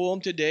ask when we go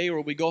home today,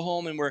 or we go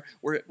home and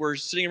we're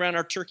sitting around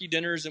our turkey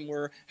dinners and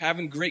we're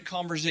having great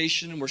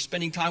conversation and we're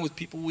spending time with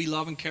people we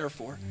love and care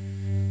for.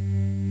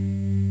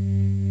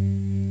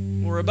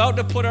 We're about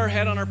to put our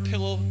head on our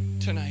pillow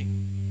tonight.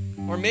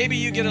 Or maybe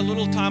you get a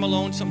little time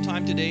alone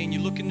sometime today and you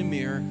look in the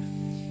mirror.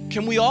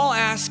 Can we all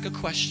ask a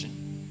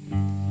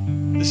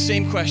question? The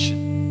same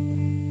question.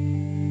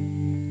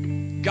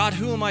 God,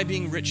 who am I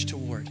being rich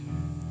toward?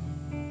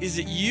 Is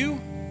it you?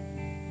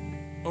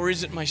 Or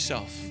is it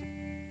myself?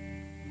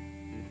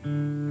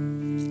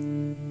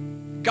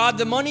 God,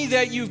 the money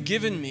that you've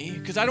given me,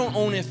 because I don't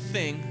own a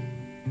thing,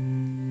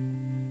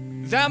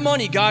 that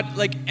money, God,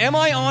 like, am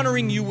I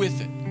honoring you with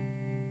it?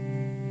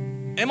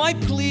 Am I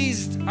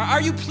pleased?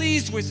 Are you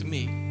pleased with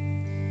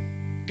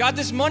me? God,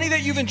 this money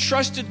that you've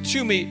entrusted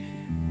to me,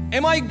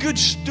 am I a good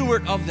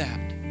steward of that?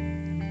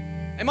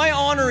 Am I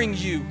honoring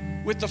you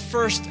with the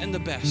first and the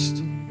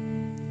best?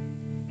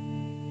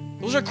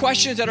 Those are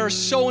questions that are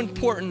so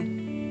important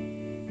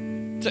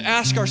to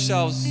ask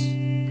ourselves,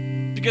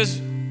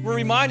 because we're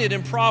reminded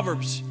in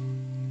Proverbs,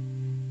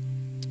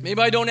 maybe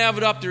I don't have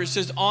it up there, it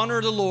says,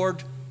 honor the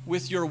Lord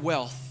with your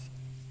wealth.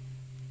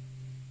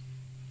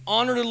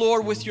 Honor the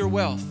Lord with your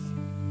wealth.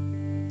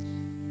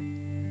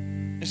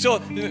 And so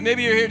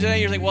maybe you're here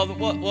today and you're like,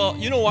 well,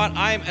 you know what?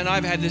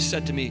 I've had this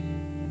said to me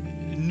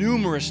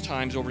numerous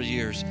times over the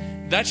years.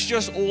 That's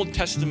just Old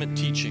Testament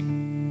teaching.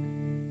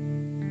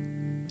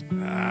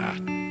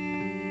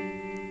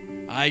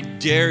 I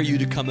dare you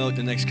to come out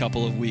the next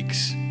couple of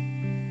weeks,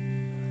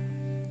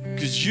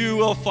 because you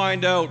will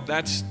find out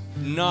that's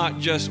not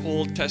just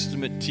Old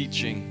Testament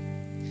teaching.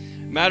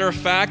 Matter of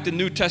fact, the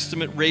New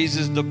Testament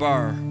raises the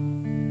bar.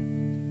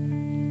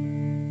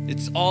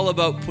 It's all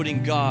about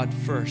putting God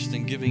first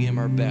and giving Him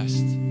our best.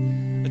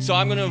 And so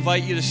I'm going to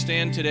invite you to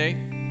stand today.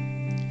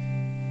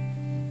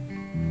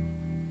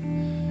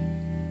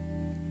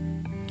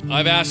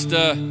 I've asked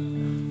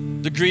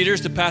the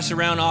greeters to pass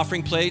around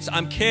offering plates.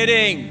 I'm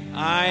kidding.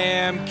 I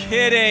am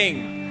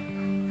kidding.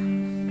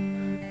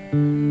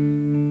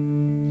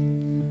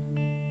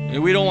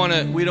 And we don't want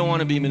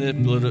to be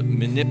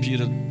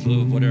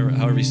manipulative, whatever,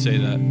 however you say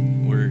that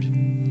word.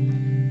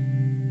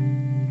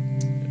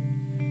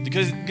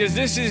 Because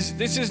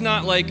this is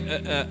not like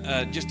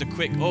just a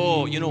quick,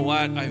 oh, you know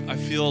what? I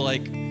feel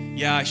like,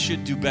 yeah, I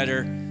should do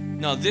better.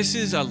 No, this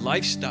is a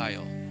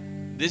lifestyle.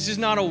 This is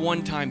not a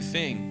one-time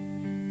thing.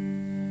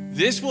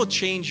 This will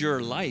change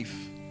your life.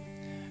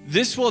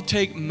 This will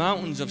take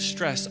mountains of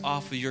stress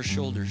off of your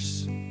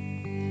shoulders.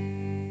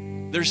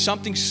 There's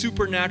something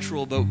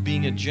supernatural about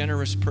being a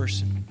generous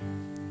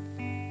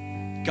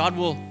person. God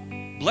will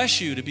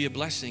bless you to be a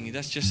blessing.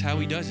 That's just how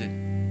He does it.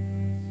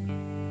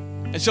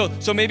 And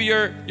so maybe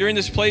you're in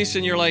this place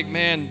and you're like,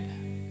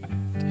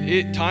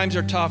 man, times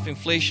are tough.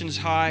 Inflation's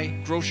high.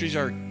 Groceries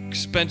are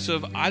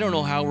expensive. I don't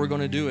know how we're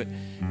going to do it.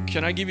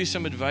 Can I give you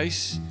some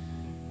advice?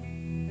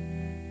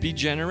 Be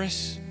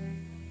generous.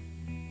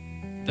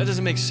 That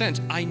doesn't make sense.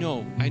 I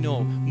know.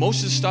 Most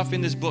of the stuff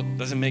in this book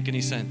doesn't make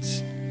any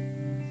sense.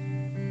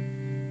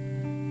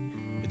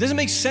 It doesn't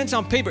make sense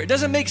on paper. It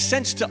doesn't make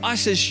sense to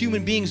us as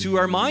human beings who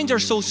our minds are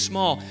so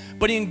small.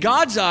 But in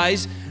God's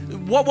eyes,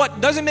 what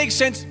doesn't make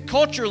sense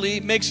culturally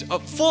makes a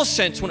full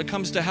sense when it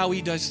comes to how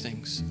He does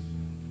things.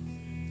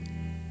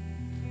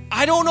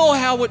 I don't know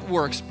how it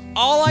works.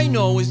 All I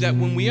know is that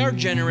when we are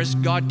generous,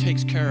 God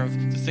takes care of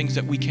the things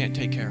that we can't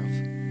take care of.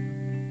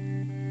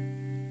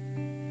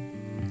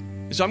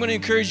 And so I'm going to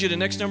encourage you the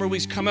next number of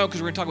weeks, come out,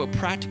 because we're going to talk about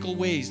practical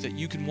ways that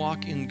you can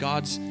walk in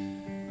God's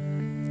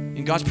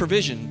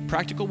provision,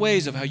 practical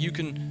ways of how you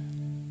can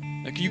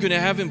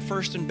have Him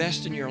first and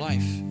best in your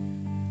life.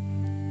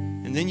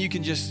 And then you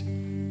can just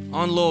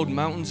unload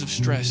mountains of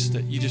stress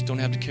that you just don't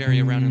have to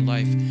carry around in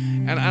life.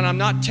 And I'm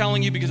not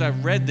telling you because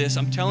I've read this.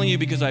 I'm telling you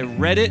because I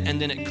read it and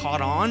then it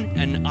caught on,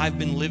 and I've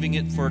been living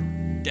it for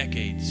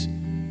decades.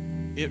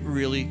 It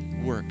really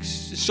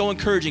works. It's so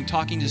encouraging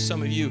talking to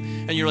some of you,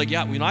 and you're like,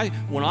 yeah,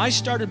 when I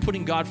started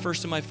putting God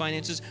first in my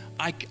finances,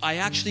 I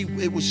actually,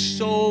 it was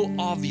so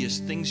obvious.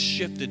 Things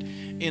shifted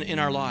in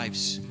our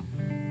lives.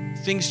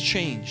 Things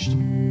changed.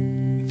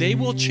 They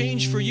will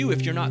change for you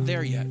if you're not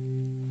there yet.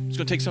 It's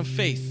going to take some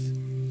faith.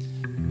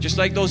 Just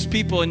like those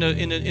people in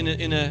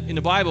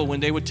the Bible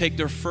when they would take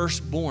their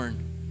firstborn.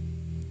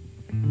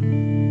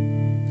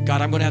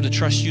 God, I'm going to have to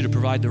trust you to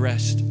provide the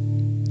rest.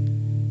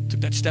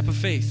 Took that step of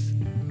faith.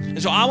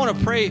 And so I want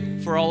to pray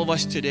for all of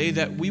us today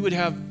that we would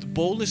have the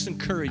boldness and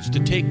courage to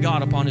take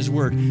God upon His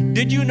word.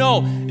 Did you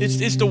know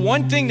it's the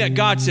one thing that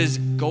God says,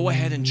 go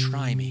ahead and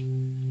try me.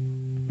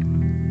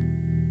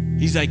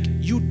 He's like,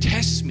 you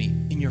test me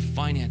in your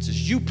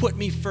finances. You put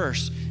me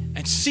first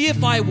and see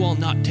if I will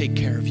not take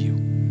care of you.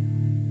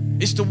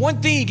 It's the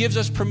one thing He gives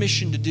us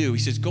permission to do. He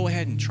says, go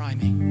ahead and try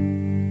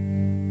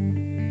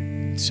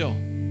me. So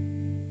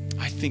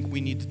I think we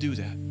need to do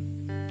that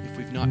if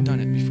we've not done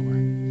it before.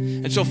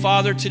 And so,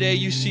 Father, today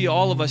you see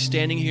all of us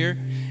standing here,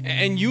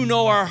 and you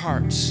know our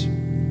hearts.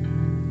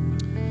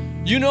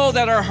 You know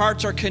that our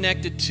hearts are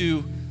connected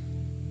to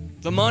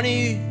the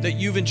money that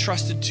you've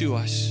entrusted to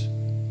us.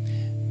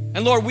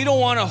 And Lord, we don't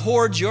want to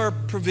hoard your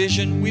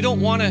provision. We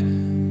don't want to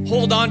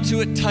hold on to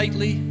it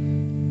tightly.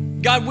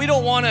 God, we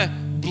don't want to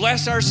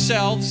bless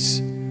ourselves.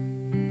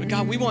 But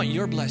God, we want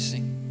your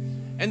blessing.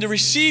 And to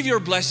receive your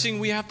blessing,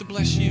 we have to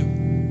bless you.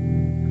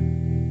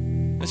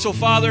 And so,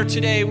 Father,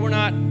 today we're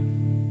not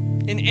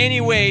in any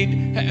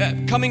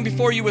way coming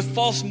before you with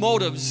false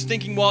motives,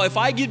 thinking, well, if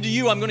I give to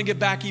you, I'm going to get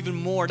back even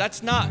more.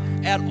 That's not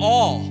at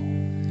all.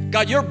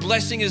 God, your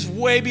blessing is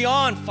way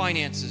beyond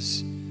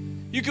finances.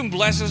 You can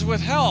bless us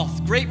with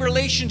health, great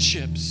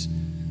relationships,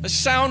 a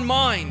sound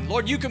mind.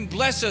 Lord, you can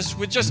bless us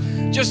with just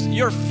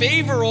your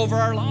favor over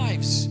our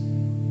lives.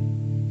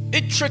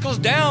 It trickles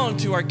down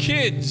to our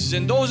kids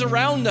and those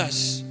around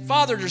us.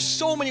 Father, there's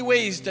so many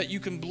ways that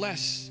you can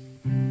bless.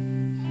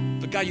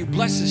 But God, you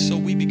bless us so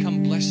we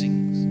become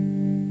blessings.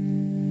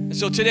 And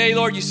so today,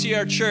 Lord, you see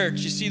our church.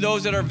 You see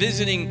those that are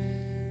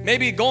visiting,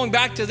 maybe going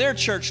back to their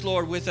church,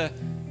 Lord, with a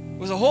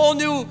whole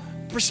new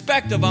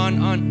perspective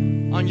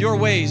on your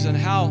ways and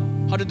how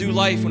to do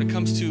life when it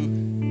comes to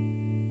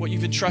what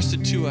you've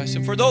entrusted to us.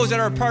 And for those that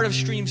are a part of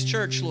Streams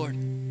Church, Lord,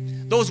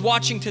 those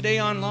watching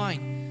today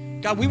online,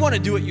 God, we want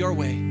to do it your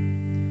way.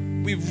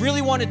 We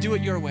really want to do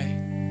it your way.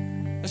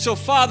 And so,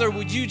 Father,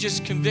 would you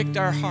just convict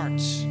our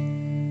hearts?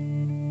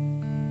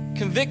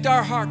 Convict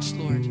our hearts,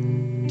 Lord,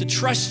 to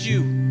trust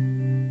you,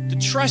 to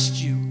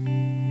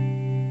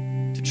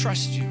to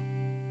trust you.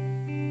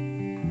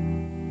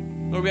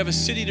 Lord, we have a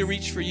city to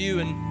reach for you,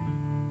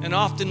 and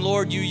often,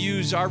 Lord, you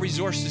use our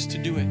resources to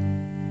do it.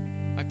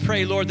 I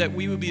pray, Lord, that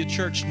we would be a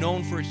church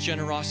known for its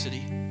generosity,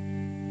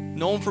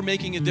 known for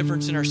making a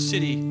difference in our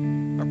city,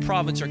 our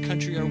province, our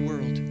country, our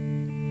world.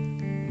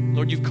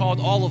 Lord, you've called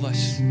all of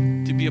us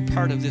to be a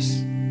part of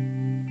this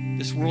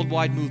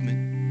worldwide movement.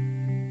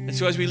 And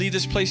so as we leave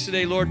this place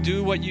today, Lord,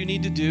 do what you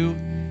need to do.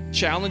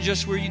 Challenge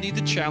us where you need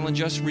to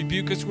challenge us.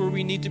 Rebuke us where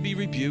we need to be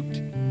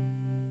rebuked.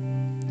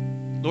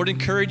 Lord,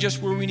 encourage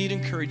us where we need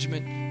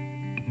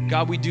encouragement.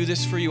 God, we do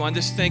this for you. On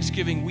this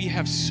Thanksgiving, we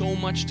have so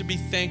much to be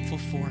thankful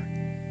for.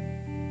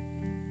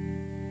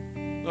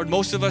 Lord,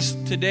 most of us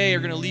today are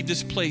going to leave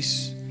this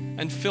place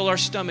and fill our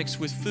stomachs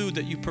with food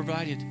that you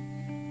provided.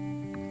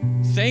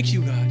 Thank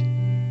you, God.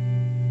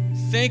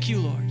 Thank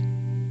you, Lord.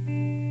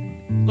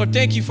 Lord,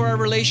 thank you for our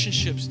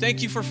relationships.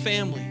 Thank you for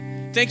family.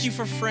 Thank you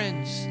for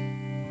friends.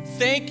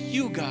 Thank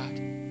you, God,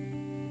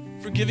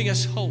 for giving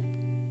us hope.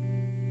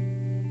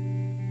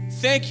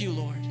 Thank you,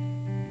 Lord,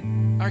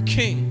 our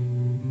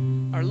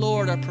King, our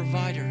Lord, our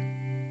provider.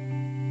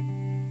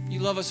 You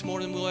love us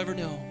more than we'll ever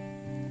know.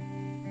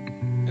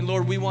 And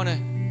Lord, we want to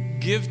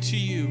give to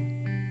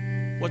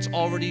you what's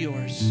already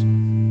yours.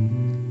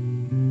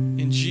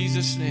 In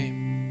Jesus' name,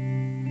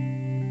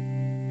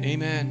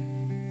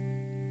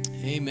 amen.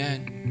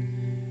 Amen.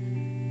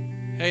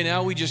 Hey,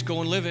 now we just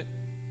go and live it.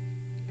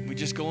 We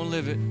just go and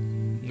live it.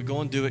 We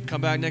go and do it.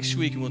 Come back next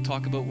week and we'll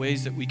talk about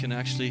ways that we can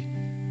actually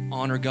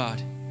honor God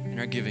in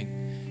our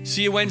giving.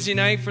 See you Wednesday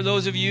night for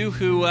those of you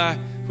who are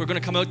going to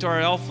come out to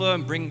our Alpha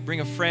and bring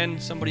a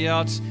friend, somebody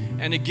else.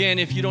 And again,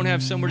 if you don't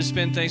have somewhere to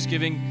spend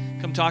Thanksgiving,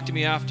 come talk to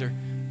me after.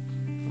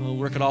 We'll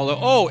work it all out.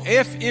 Oh,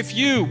 if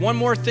you, one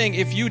more thing,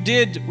 if you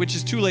did, which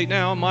is too late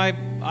now,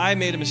 I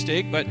made a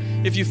mistake, but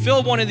if you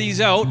filled one of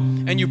these out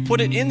and you put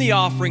it in the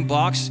offering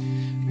box,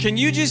 can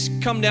you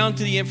just come down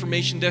to the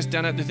information desk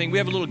down at the thing? We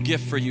have a little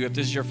gift for you if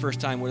this is your first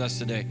time with us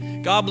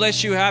today. God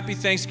bless you. Happy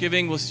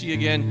Thanksgiving. We'll see you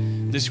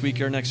again this week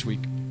or next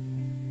week.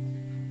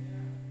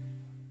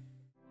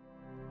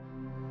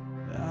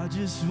 I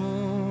just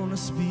want to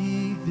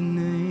speak the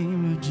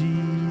name of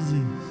Jesus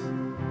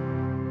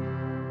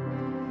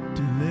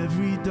till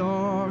every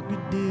dark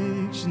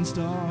addiction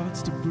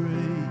starts to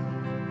break,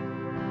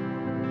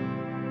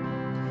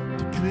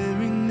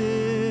 declaring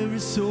there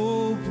is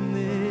hope and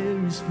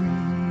there is freedom.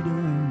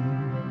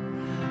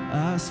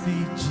 I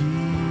speak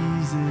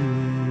Jesus,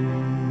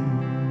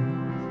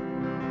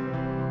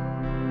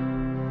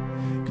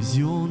 'cause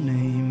your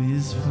name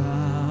is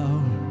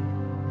power,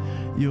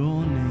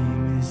 your name